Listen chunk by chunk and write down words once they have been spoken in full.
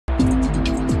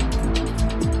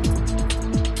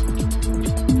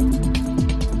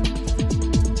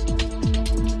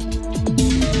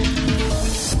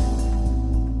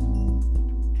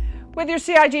With your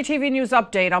CIGTV News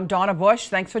Update, I'm Donna Bush.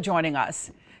 Thanks for joining us.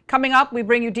 Coming up, we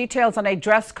bring you details on a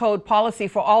dress code policy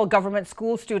for all government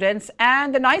school students,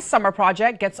 and the Nice Summer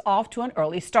Project gets off to an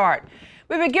early start.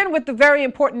 We begin with the very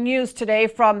important news today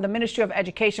from the Ministry of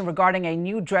Education regarding a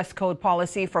new dress code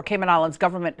policy for Cayman Islands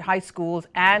government high schools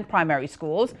and primary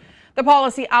schools. The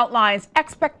policy outlines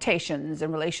expectations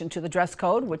in relation to the dress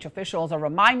code, which officials are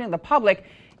reminding the public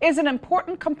is an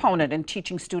important component in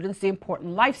teaching students the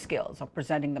important life skills of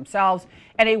presenting themselves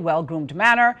in a well-groomed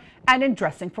manner and in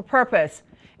dressing for purpose.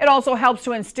 It also helps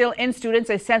to instill in students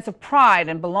a sense of pride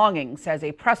and belonging, says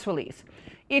a press release.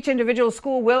 Each individual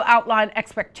school will outline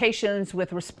expectations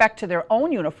with respect to their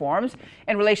own uniforms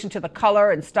in relation to the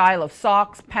color and style of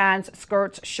socks, pants,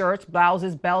 skirts, shirts,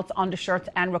 blouses, belts, undershirts,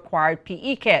 and required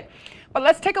PE kit. But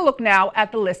let's take a look now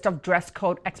at the list of dress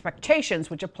code expectations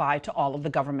which apply to all of the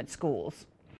government schools.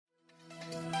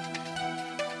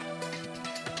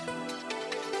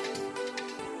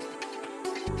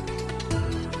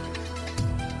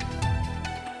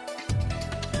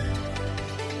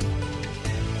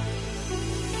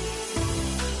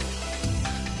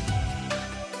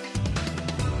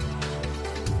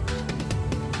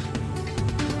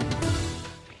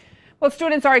 Well,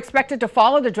 students are expected to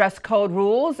follow the dress code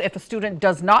rules. If a student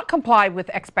does not comply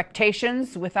with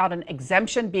expectations without an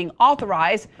exemption being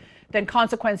authorized, then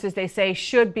consequences, they say,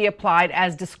 should be applied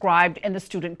as described in the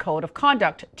Student Code of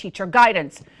Conduct Teacher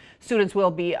Guidance. Students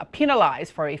will be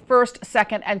penalized for a first,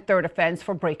 second, and third offense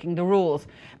for breaking the rules.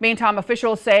 Meantime,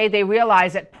 officials say they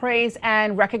realize that praise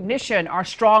and recognition are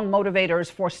strong motivators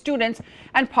for students,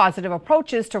 and positive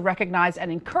approaches to recognize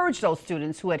and encourage those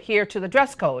students who adhere to the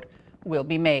dress code will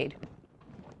be made.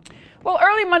 Well,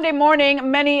 early Monday morning,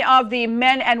 many of the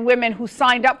men and women who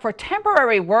signed up for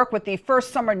temporary work with the First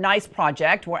Summer Nice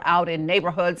Project were out in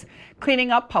neighborhoods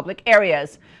cleaning up public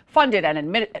areas. Funded and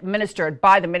administered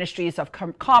by the Ministries of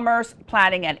Commerce,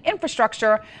 Planning and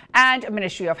Infrastructure and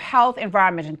Ministry of Health,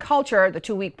 Environment and Culture, the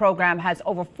 2-week program has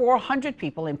over 400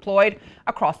 people employed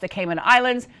across the Cayman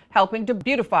Islands, helping to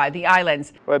beautify the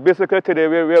islands. Well, basically today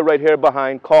we're right here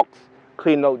behind Cox,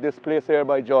 cleaning out this place here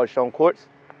by Georgetown Courts.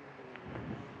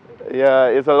 Yeah,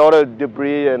 it's a lot of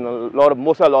debris and a lot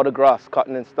of grass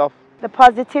cutting and stuff. The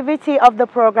positivity of the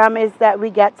program is that we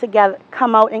get to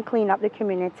come out and clean up the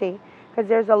community, because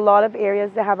there's a lot of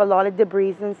areas that have a lot of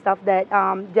debris and stuff that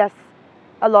just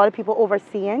a lot of people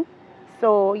overseeing.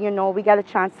 So, you know, we got a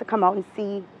chance to come out and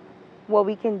see what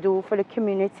we can do for the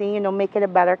community, you know, make it a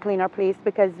better, cleaner place,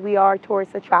 because we are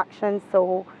tourist attractions,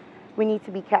 so we need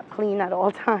to be kept clean at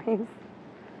all times.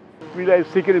 We like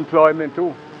seeking employment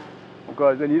too,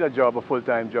 because I need a job, a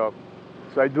full-time job.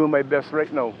 So I do my best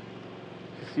right now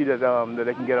to see that that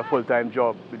I can get a full-time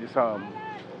job with this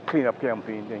clean-up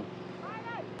campaign thing.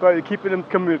 Because keeping the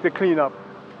community clean up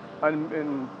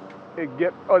and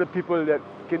get other people that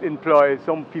can employ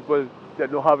some people that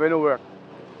don't have any work,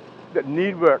 that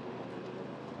need work.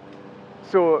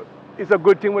 So it's a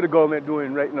good thing what the government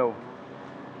doing right now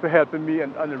for helping me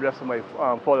and the rest of my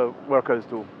fellow workers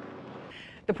too.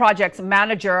 The project's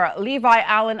manager, Levi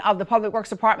Allen of the Public Works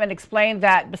Department, explained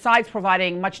that besides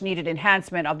providing much needed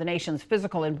enhancement of the nation's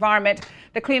physical environment,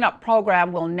 the cleanup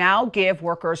program will now give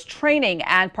workers training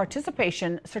and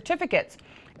participation certificates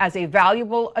as a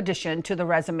valuable addition to the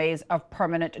resumes of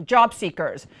permanent job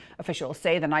seekers. Officials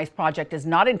say the NICE project is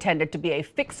not intended to be a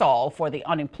fix-all for the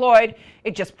unemployed.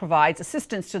 It just provides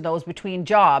assistance to those between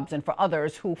jobs and for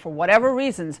others who, for whatever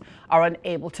reasons, are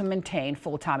unable to maintain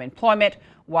full-time employment,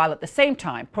 while at the same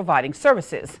time providing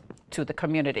services to the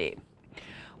community.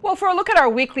 Well, for a look at our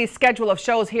weekly schedule of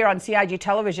shows here on CIG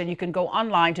Television, you can go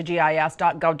online to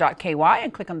gis.gov.ky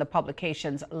and click on the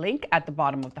publications link at the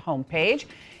bottom of the homepage.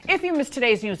 If you missed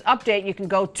today's news update, you can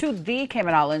go to the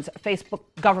Cayman Islands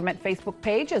government Facebook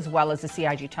page, as well as the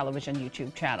CIG Television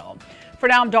YouTube channel. For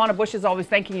now, I'm Donna Bush, as always,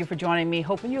 thanking you for joining me,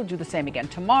 hoping you'll do the same again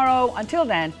tomorrow. Until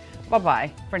then,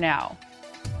 bye-bye for now.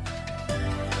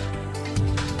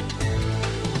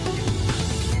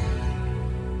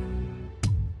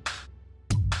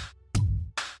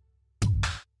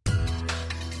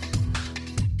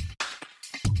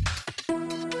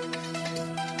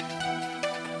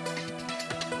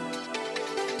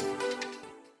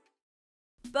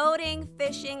 Boating,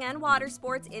 fishing, and water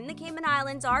sports in the Cayman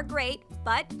Islands are great,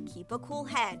 but keep a cool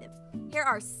head. Here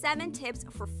are 7 tips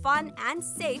for fun and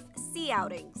safe sea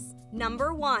outings.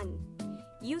 Number 1.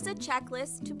 Use a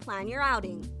checklist to plan your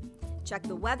outing. Check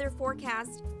the weather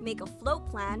forecast, make a float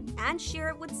plan, and share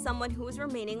it with someone who is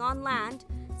remaining on land,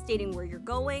 stating where you're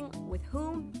going, with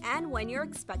whom, and when you're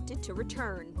expected to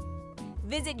return.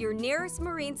 Visit your nearest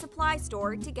marine supply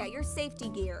store to get your safety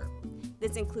gear.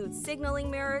 This includes signaling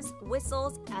mirrors,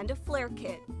 whistles, and a flare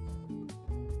kit.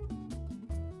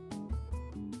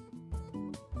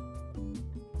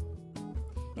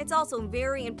 It's also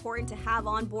very important to have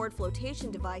onboard flotation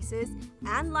devices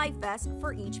and life vests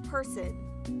for each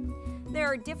person. There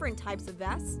are different types of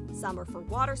vests. Some are for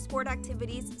water sport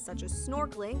activities such as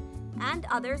snorkeling, and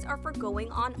others are for going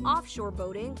on offshore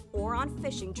boating or on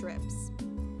fishing trips.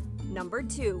 Number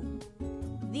 2.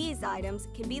 These items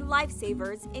can be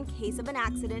lifesavers in case of an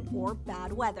accident or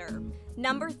bad weather.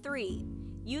 Number 3.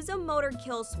 Use a motor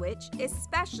kill switch,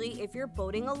 especially if you're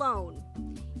boating alone.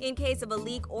 In case of a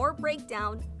leak or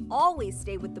breakdown, always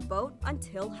stay with the boat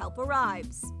until help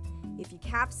arrives. If you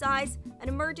capsize, an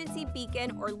emergency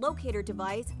beacon or locator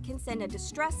device can send a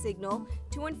distress signal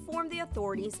to inform the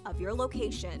authorities of your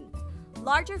location.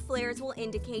 Larger flares will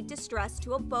indicate distress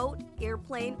to a boat,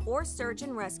 airplane, or search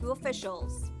and rescue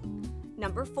officials.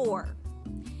 Number 4.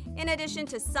 In addition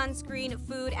to sunscreen,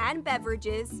 food, and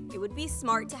beverages, it would be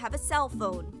smart to have a cell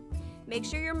phone. Make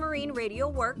sure your marine radio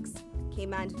works.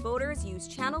 Cayman boaters use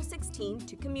Channel 16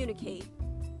 to communicate.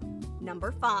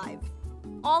 Number 5.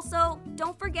 Also,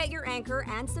 don't forget your anchor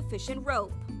and sufficient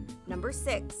rope. Number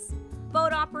 6.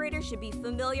 Boat operators should be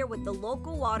familiar with the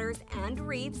local waters and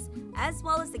reefs, as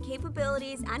well as the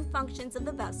capabilities and functions of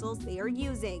the vessels they are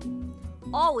using.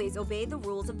 Always obey the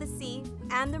rules of the sea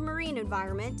and the marine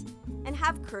environment, and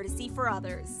have courtesy for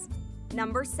others.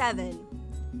 Number 7.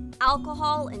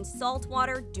 Alcohol and salt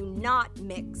water do not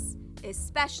mix,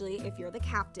 especially if you're the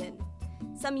captain.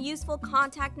 Some useful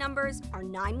contact numbers are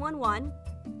 911.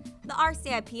 The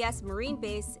RCIPS Marine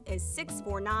Base is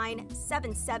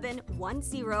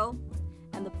 649-7710,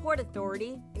 and the Port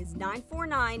Authority is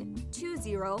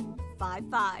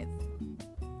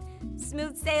 949-2055.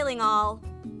 Smooth sailing, all!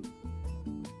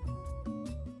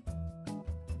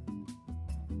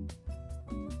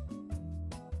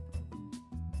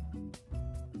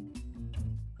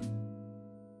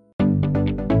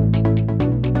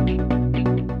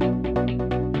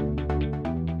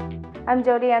 I'm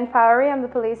Jody Ann Powery. I'm the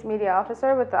Police Media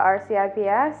Officer with the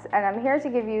RCIPS, and I'm here to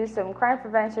give you some crime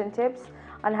prevention tips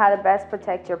on how to best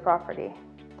protect your property.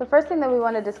 The first thing that we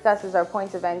want to discuss is our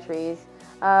points of entries.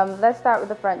 Let's start with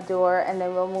the front door, and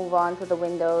then we'll move on to the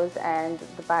windows and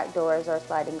the back doors or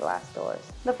sliding glass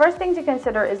doors. The first thing to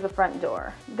consider is the front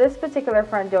door. This particular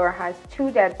front door has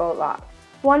 2 deadbolt locks.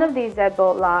 One of these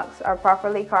deadbolt locks are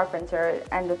properly carpentered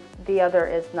and the other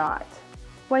is not.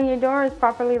 When your door is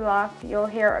properly locked, you'll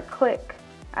hear a click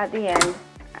at the end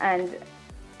and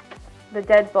the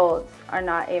deadbolts are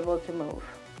not able to move.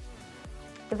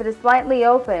 If it is slightly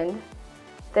opened,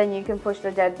 then you can push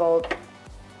the deadbolt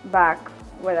back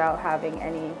without having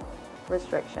any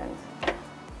restrictions.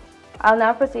 I'll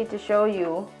now proceed to show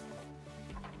you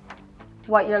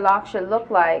what your lock should look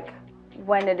like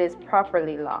when it is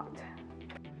properly locked.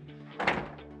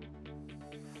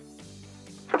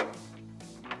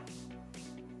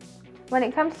 When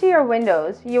it comes to your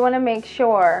windows, you want to make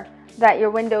sure that your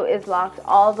window is locked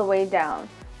all the way down,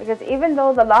 because even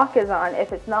though the lock is on,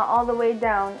 if it's not all the way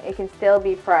down, it can still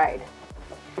be pried.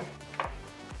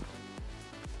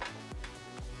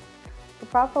 The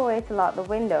proper way to lock the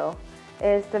window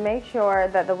is to make sure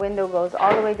that the window goes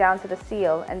all the way down to the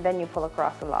seal and then you pull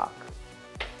across the lock.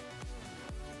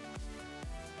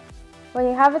 When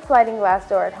you have a sliding glass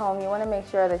door at home, you want to make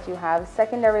sure that you have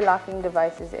secondary locking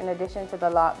devices in addition to the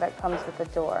lock that comes with the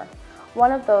door.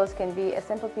 One of those can be a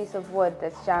simple piece of wood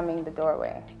that's jamming the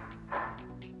doorway.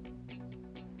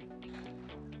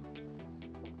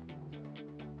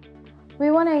 We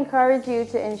want to encourage you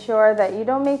to ensure that you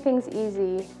don't make things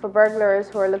easy for burglars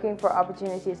who are looking for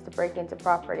opportunities to break into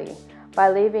property by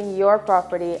leaving your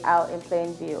property out in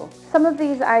plain view. Some of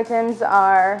these items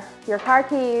are your car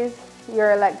keys,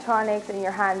 your electronics, and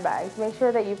your handbags. Make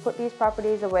sure that you put these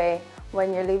properties away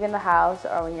when you're leaving the house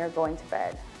or when you're going to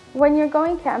bed. When you're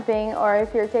going camping or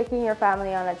if you're taking your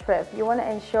family on a trip, you want to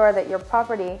ensure that your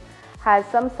property has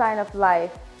some sign of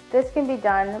life. This can be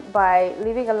done by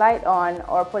leaving a light on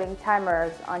or putting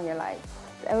timers on your lights.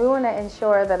 And we want to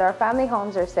ensure that our family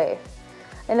homes are safe.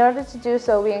 In order to do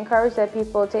so, we encourage that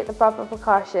people take the proper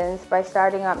precautions by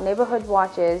starting up neighborhood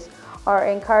watches or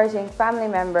encouraging family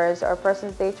members or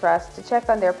persons they trust to check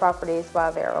on their properties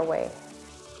while they're away.